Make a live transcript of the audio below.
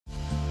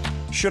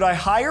Should I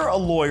hire a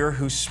lawyer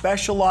who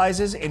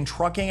specializes in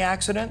trucking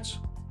accidents?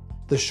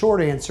 The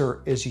short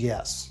answer is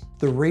yes.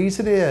 The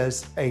reason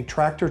is a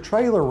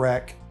tractor-trailer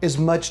wreck is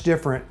much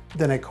different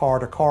than a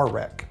car-to-car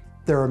wreck.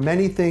 There are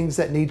many things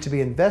that need to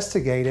be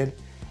investigated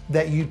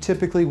that you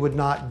typically would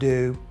not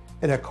do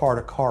in a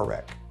car-to-car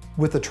wreck.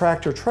 With a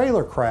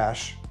tractor-trailer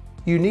crash,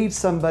 you need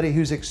somebody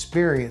who's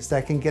experienced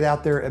that can get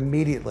out there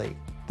immediately.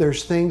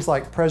 There's things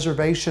like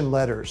preservation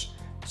letters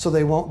so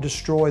they won't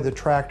destroy the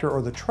tractor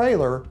or the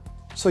trailer,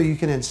 so you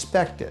can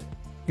inspect it.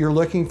 You're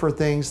looking for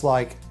things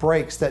like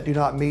brakes that do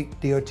not meet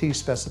DOT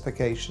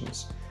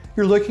specifications.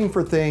 You're looking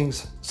for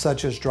things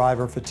such as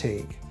driver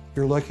fatigue.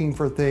 You're looking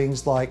for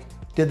things like,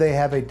 did they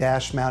have a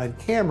dash-mounted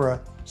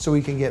camera so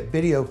we can get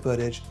video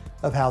footage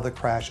of how the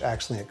crash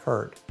actually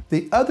occurred.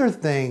 The other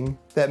thing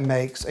that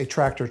makes a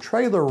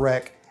tractor-trailer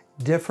wreck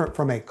different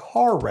from a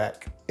car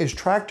wreck is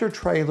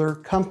tractor-trailer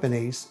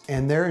companies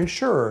and their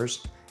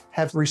insurers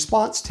have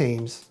response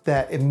teams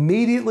that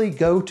immediately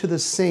go to the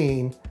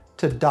scene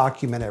to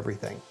document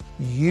everything.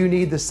 You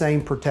need the same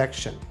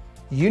protection.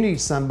 You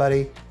need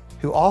somebody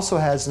who also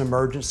has an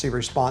emergency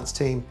response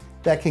team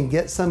that can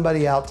get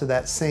somebody out to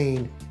that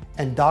scene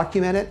and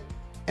document it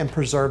and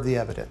preserve the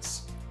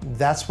evidence.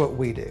 That's what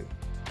we do.